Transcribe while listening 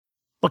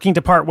Looking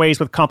to part ways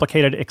with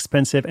complicated,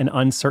 expensive, and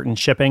uncertain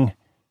shipping?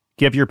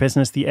 Give your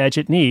business the edge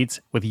it needs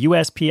with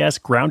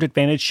USPS Ground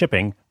Advantage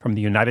shipping from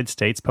the United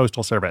States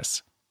Postal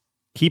Service.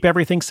 Keep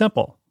everything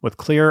simple with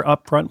clear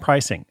upfront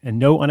pricing and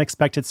no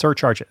unexpected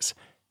surcharges.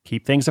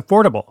 Keep things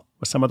affordable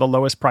with some of the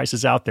lowest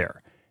prices out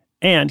there.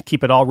 And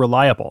keep it all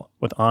reliable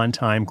with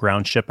on-time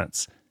ground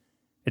shipments.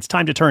 It's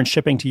time to turn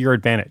shipping to your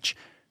advantage.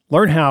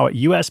 Learn how at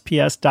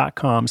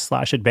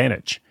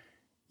USPS.com/advantage.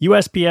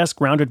 USPS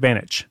Ground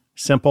Advantage.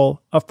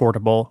 Simple,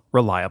 affordable,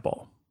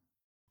 reliable.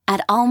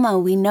 At Alma,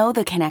 we know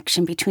the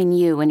connection between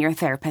you and your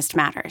therapist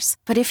matters.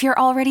 But if you're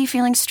already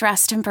feeling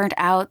stressed and burnt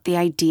out, the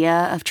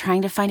idea of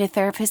trying to find a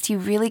therapist you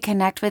really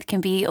connect with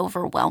can be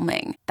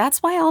overwhelming.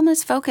 That's why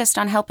Alma's focused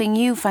on helping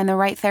you find the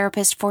right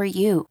therapist for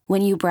you.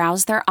 When you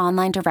browse their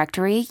online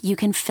directory, you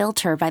can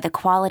filter by the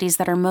qualities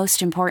that are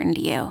most important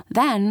to you.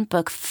 Then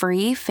book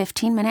free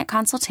 15-minute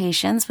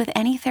consultations with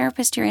any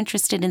therapist you're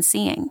interested in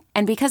seeing.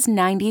 And because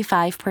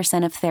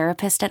 95% of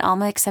therapists at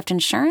Alma accept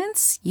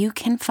insurance, you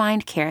can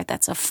find care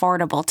that's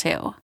affordable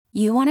too.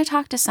 You want to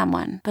talk to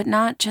someone, but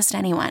not just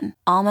anyone.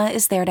 Alma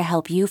is there to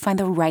help you find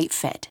the right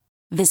fit.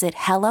 Visit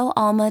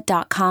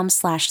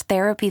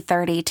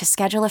helloalma.com/therapy30 to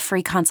schedule a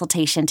free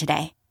consultation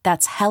today.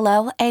 That's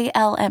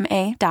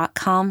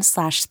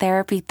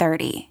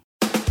helloalma.com/therapy30.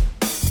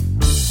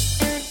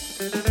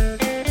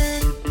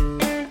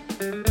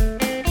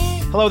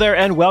 Hello there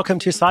and welcome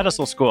to Side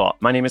Hustle School.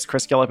 My name is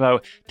Chris Guillebeau.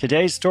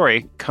 Today's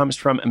story comes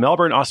from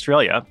Melbourne,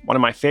 Australia, one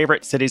of my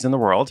favorite cities in the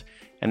world.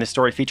 And this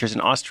story features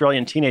an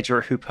Australian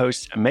teenager who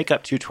posts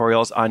makeup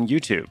tutorials on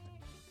YouTube.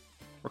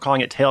 We're calling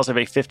it Tales of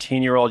a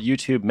 15-year-old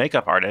YouTube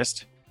makeup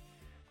artist.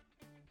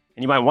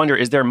 And you might wonder,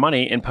 is there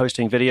money in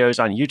posting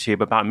videos on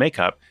YouTube about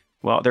makeup?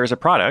 Well, there's a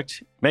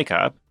product,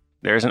 makeup.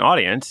 There's an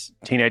audience,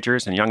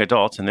 teenagers and young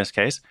adults in this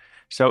case.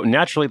 So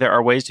naturally, there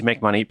are ways to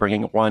make money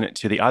bringing one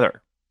to the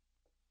other.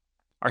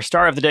 Our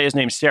star of the day is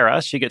named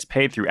Sarah. She gets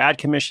paid through ad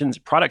commissions,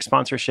 product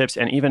sponsorships,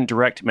 and even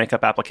direct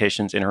makeup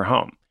applications in her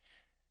home.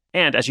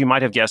 And as you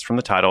might have guessed from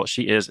the title,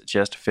 she is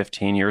just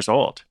 15 years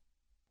old.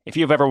 If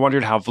you've ever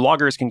wondered how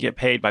vloggers can get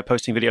paid by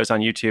posting videos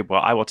on YouTube,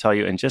 well, I will tell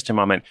you in just a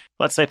moment.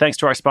 Let's say thanks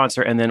to our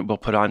sponsor, and then we'll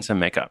put on some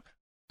makeup.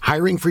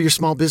 Hiring for your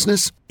small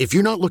business? If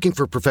you're not looking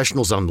for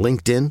professionals on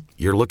LinkedIn,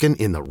 you're looking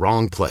in the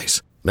wrong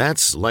place.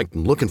 That's like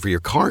looking for your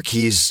car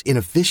keys in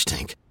a fish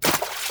tank.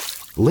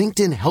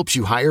 LinkedIn helps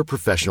you hire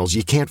professionals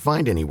you can't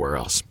find anywhere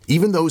else,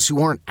 even those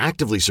who aren't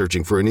actively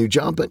searching for a new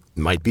job but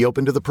might be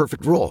open to the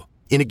perfect role.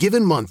 In a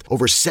given month,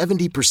 over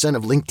 70%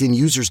 of LinkedIn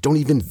users don't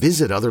even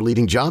visit other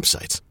leading job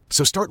sites.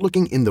 So start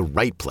looking in the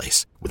right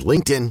place. With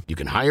LinkedIn, you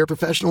can hire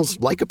professionals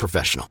like a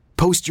professional.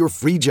 Post your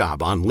free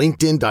job on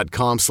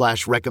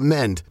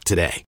linkedin.com/recommend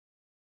today.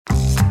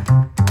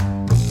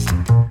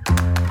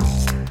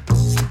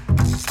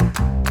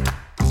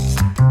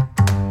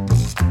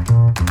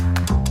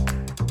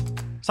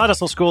 Side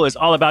Hustle School is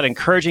all about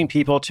encouraging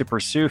people to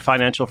pursue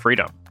financial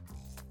freedom.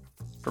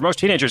 For most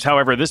teenagers,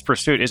 however, this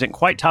pursuit isn't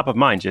quite top of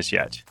mind just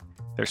yet.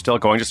 They're still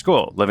going to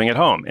school, living at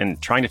home,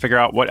 and trying to figure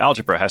out what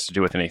algebra has to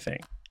do with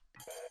anything.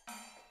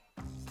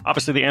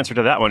 Obviously, the answer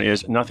to that one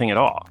is nothing at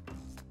all.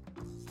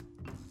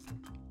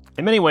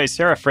 In many ways,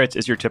 Sarah Fritz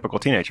is your typical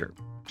teenager.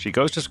 She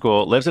goes to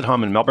school, lives at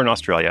home in Melbourne,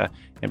 Australia,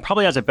 and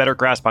probably has a better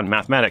grasp on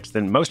mathematics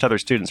than most other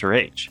students her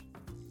age.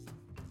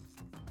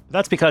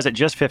 That's because at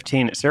just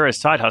 15, Sarah's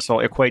side hustle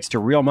equates to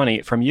real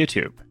money from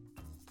YouTube.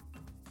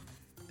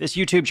 This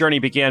YouTube journey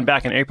began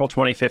back in April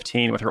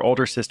 2015 with her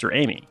older sister,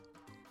 Amy.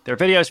 Their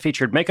videos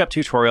featured makeup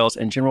tutorials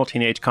and general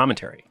teenage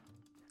commentary.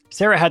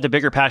 Sarah had the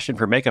bigger passion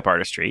for makeup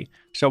artistry,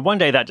 so one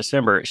day that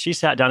December, she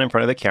sat down in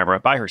front of the camera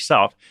by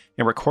herself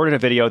and recorded a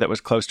video that was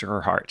close to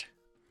her heart.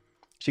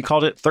 She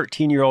called it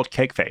 13-Year-Old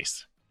Cake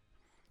Face.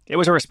 It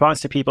was a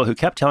response to people who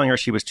kept telling her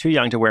she was too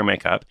young to wear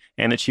makeup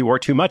and that she wore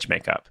too much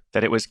makeup,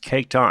 that it was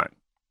caked on.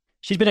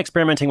 She's been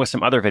experimenting with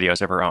some other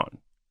videos of her own.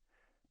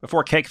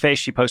 Before Cake Face,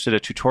 she posted a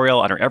tutorial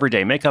on her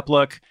everyday makeup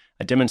look,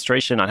 a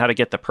demonstration on how to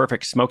get the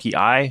perfect smoky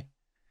eye,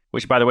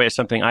 which, by the way, is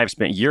something I've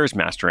spent years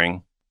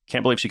mastering.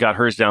 Can't believe she got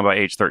hers down by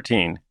age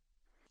 13.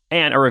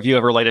 And a review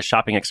of her latest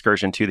shopping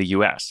excursion to the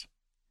US.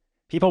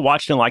 People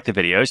watched and liked the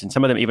videos, and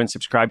some of them even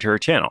subscribed to her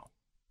channel.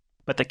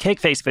 But the Cake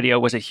Face video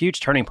was a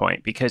huge turning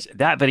point because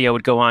that video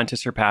would go on to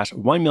surpass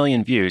 1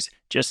 million views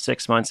just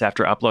 6 months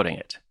after uploading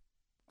it.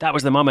 That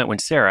was the moment when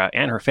Sarah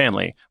and her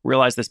family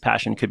realized this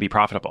passion could be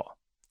profitable.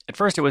 At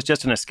first, it was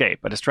just an escape,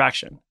 a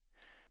distraction.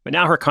 But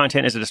now her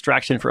content is a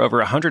distraction for over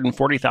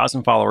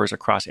 140,000 followers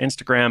across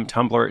Instagram,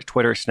 Tumblr,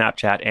 Twitter,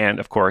 Snapchat, and,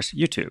 of course,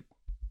 YouTube.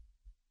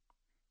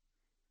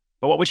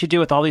 But what would she do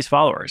with all these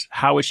followers?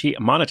 How would she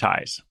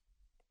monetize?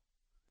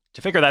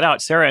 To figure that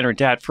out, Sarah and her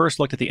dad first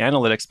looked at the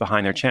analytics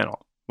behind their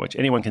channel, which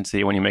anyone can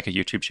see when you make a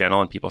YouTube channel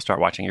and people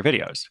start watching your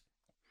videos.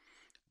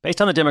 Based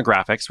on the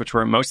demographics, which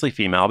were mostly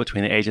female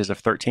between the ages of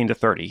 13 to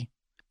 30,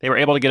 they were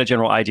able to get a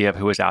general idea of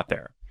who was out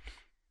there.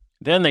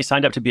 Then they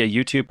signed up to be a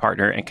YouTube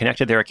partner and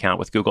connected their account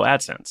with Google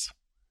AdSense.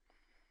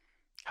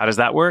 How does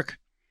that work?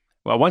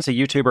 Well, once a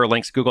YouTuber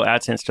links Google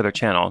AdSense to their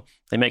channel,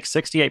 they make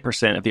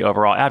 68% of the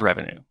overall ad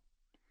revenue.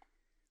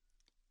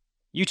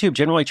 YouTube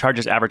generally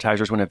charges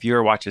advertisers when a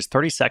viewer watches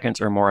 30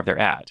 seconds or more of their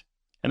ad,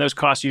 and those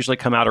costs usually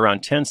come out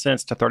around 10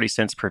 cents to 30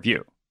 cents per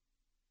view.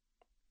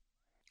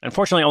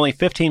 Unfortunately, only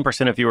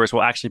 15% of viewers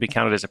will actually be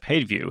counted as a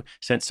paid view,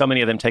 since so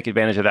many of them take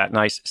advantage of that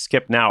nice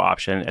skip now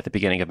option at the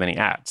beginning of many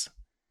ads.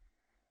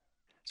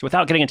 So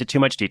without getting into too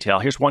much detail,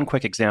 here's one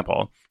quick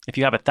example. If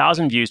you have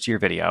 1,000 views to your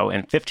video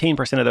and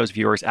 15% of those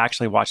viewers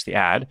actually watch the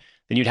ad,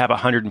 then you'd have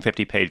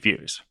 150 paid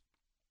views.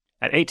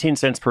 At 18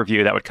 cents per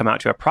view, that would come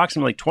out to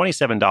approximately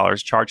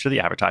 $27 charged to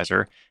the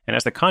advertiser, and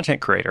as the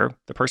content creator,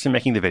 the person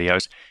making the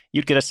videos,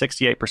 you'd get a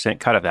 68%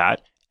 cut of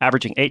that,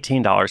 averaging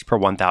 $18 per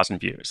 1,000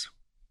 views.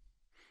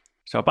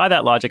 So by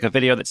that logic, a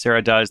video that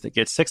Sarah does that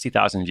gets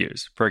 60,000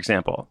 views, for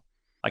example,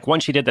 like one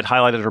she did that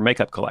highlighted her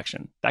makeup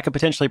collection, that could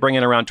potentially bring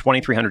in around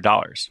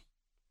 $2,300.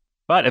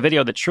 But a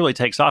video that truly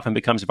takes off and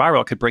becomes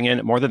viral could bring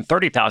in more than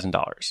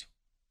 $30,000.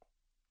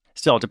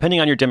 Still, depending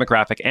on your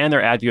demographic and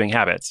their ad viewing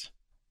habits,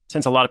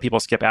 since a lot of people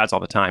skip ads all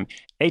the time,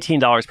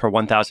 $18 per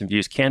 1,000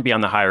 views can be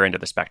on the higher end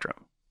of the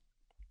spectrum.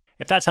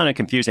 If that sounded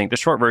confusing, the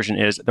short version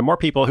is the more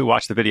people who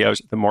watch the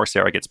videos, the more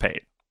Sarah gets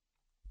paid.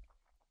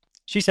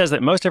 She says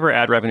that most of her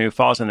ad revenue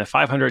falls in the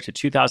 $500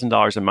 to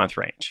 $2,000 a month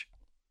range.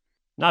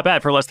 Not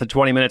bad for less than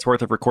 20 minutes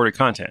worth of recorded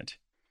content.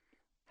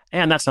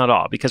 And that's not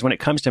all, because when it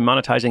comes to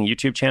monetizing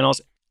YouTube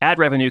channels, ad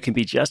revenue can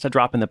be just a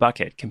drop in the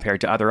bucket compared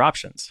to other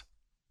options.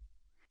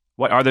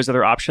 What are those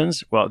other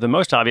options? Well, the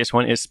most obvious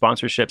one is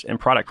sponsorships and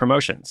product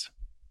promotions.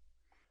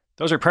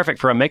 Those are perfect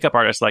for a makeup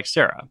artist like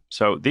Sarah.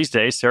 So these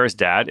days, Sarah's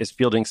dad is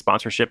fielding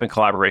sponsorship and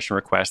collaboration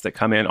requests that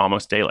come in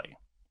almost daily.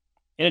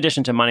 In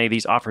addition to money,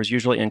 these offers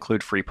usually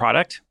include free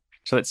product,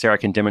 so that Sarah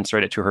can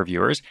demonstrate it to her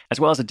viewers, as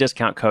well as a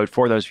discount code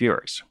for those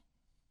viewers.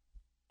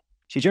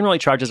 She generally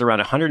charges around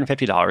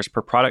 $150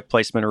 per product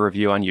placement or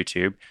review on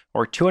YouTube,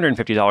 or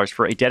 $250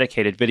 for a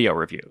dedicated video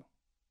review.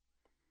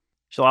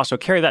 She'll also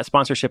carry that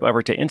sponsorship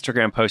over to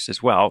Instagram posts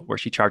as well, where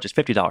she charges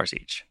 $50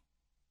 each.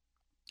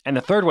 And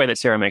the third way that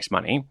Sarah makes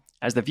money,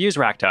 as the views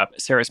racked up,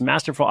 Sarah's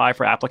masterful eye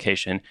for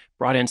application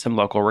brought in some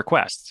local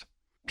requests.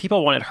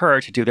 People wanted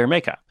her to do their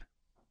makeup.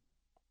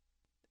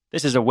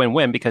 This is a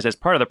win-win because as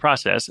part of the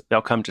process,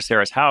 they'll come to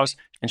Sarah's house,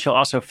 and she'll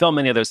also film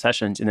many of those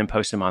sessions and then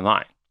post them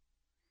online.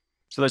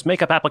 So those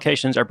makeup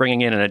applications are bringing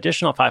in an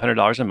additional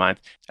 $500 a month,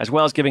 as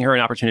well as giving her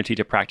an opportunity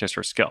to practice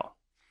her skill.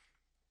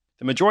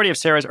 The majority of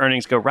Sarah's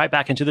earnings go right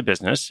back into the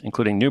business,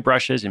 including new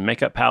brushes and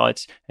makeup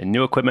palettes and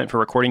new equipment for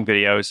recording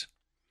videos.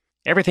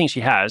 Everything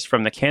she has,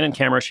 from the Canon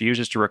camera she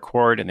uses to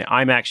record and the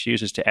iMac she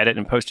uses to edit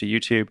and post to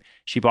YouTube,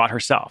 she bought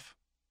herself.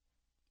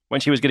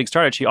 When she was getting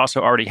started, she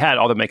also already had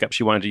all the makeup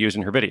she wanted to use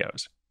in her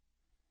videos.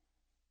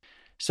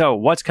 So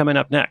what's coming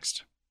up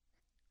next?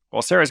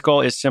 Well, Sarah's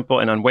goal is simple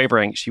and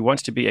unwavering. She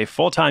wants to be a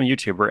full-time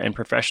YouTuber and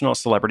professional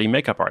celebrity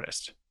makeup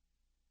artist.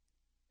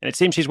 And it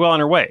seems she's well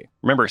on her way.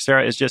 Remember,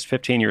 Sarah is just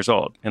 15 years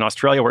old. In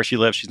Australia, where she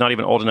lives, she's not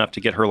even old enough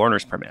to get her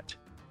learner's permit.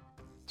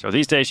 So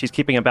these days, she's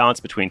keeping a balance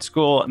between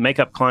school,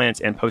 makeup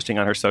clients, and posting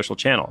on her social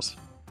channels.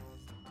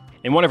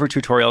 In one of her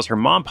tutorials, her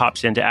mom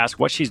pops in to ask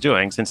what she's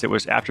doing since it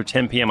was after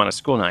 10 p.m. on a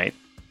school night.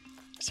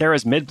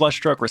 Sarah's mid-blush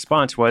stroke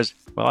response was,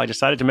 "Well, I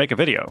decided to make a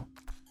video.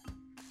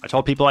 I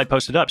told people I'd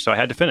post it up, so I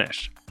had to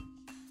finish."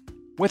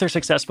 With her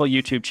successful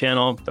YouTube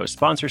channel, those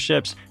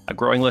sponsorships, a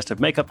growing list of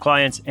makeup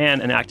clients,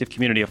 and an active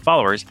community of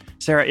followers,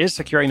 Sarah is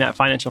securing that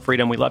financial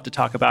freedom we love to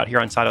talk about here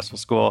on Side Hustle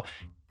School.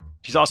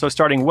 She's also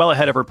starting well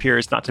ahead of her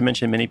peers, not to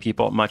mention many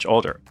people much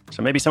older.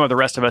 So maybe some of the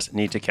rest of us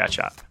need to catch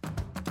up.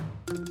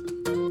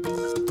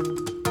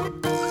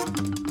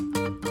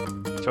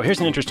 So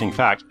here's an interesting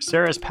fact.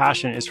 Sarah's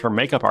passion is for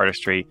makeup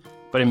artistry,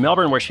 but in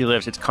Melbourne where she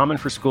lives, it's common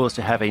for schools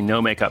to have a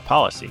no makeup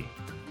policy.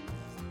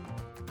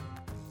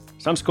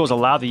 Some schools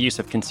allow the use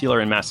of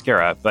concealer and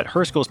mascara, but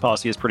her school's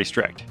policy is pretty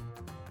strict.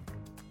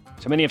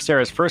 So many of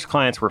Sarah's first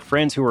clients were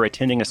friends who were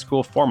attending a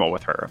school formal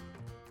with her.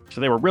 So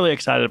they were really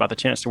excited about the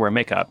chance to wear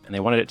makeup, and they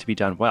wanted it to be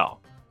done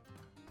well.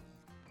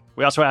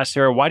 We also asked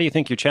Sarah, why do you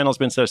think your channel's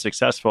been so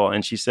successful?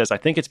 And she says, I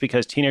think it's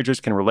because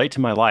teenagers can relate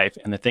to my life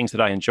and the things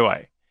that I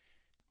enjoy.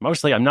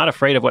 Mostly, I'm not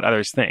afraid of what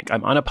others think.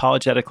 I'm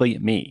unapologetically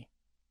me.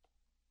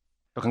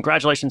 So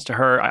congratulations to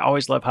her. I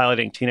always love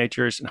highlighting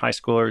teenagers and high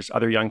schoolers,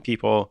 other young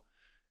people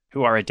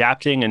who are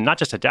adapting, and not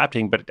just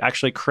adapting, but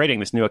actually creating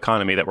this new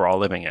economy that we're all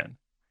living in.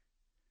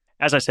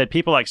 As I said,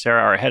 people like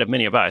Sarah are ahead of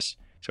many of us,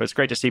 so it's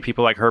great to see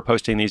people like her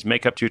posting these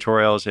makeup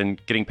tutorials and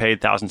getting paid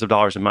thousands of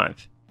dollars a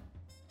month.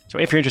 So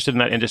if you're interested in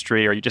that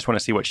industry or you just want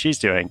to see what she's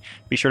doing,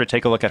 be sure to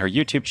take a look at her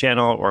YouTube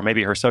channel or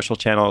maybe her social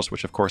channels,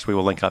 which of course we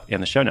will link up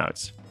in the show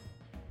notes.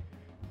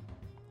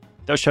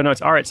 Those show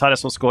notes are at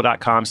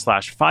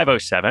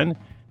sidehustleschool.com/507.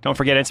 Don't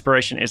forget,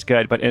 inspiration is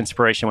good, but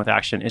inspiration with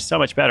action is so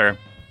much better.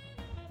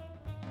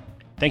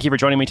 Thank you for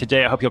joining me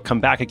today. I hope you'll come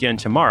back again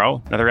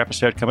tomorrow. Another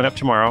episode coming up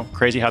tomorrow.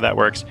 Crazy how that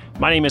works.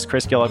 My name is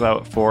Chris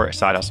Guillebeau for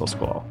Side Hustle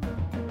School.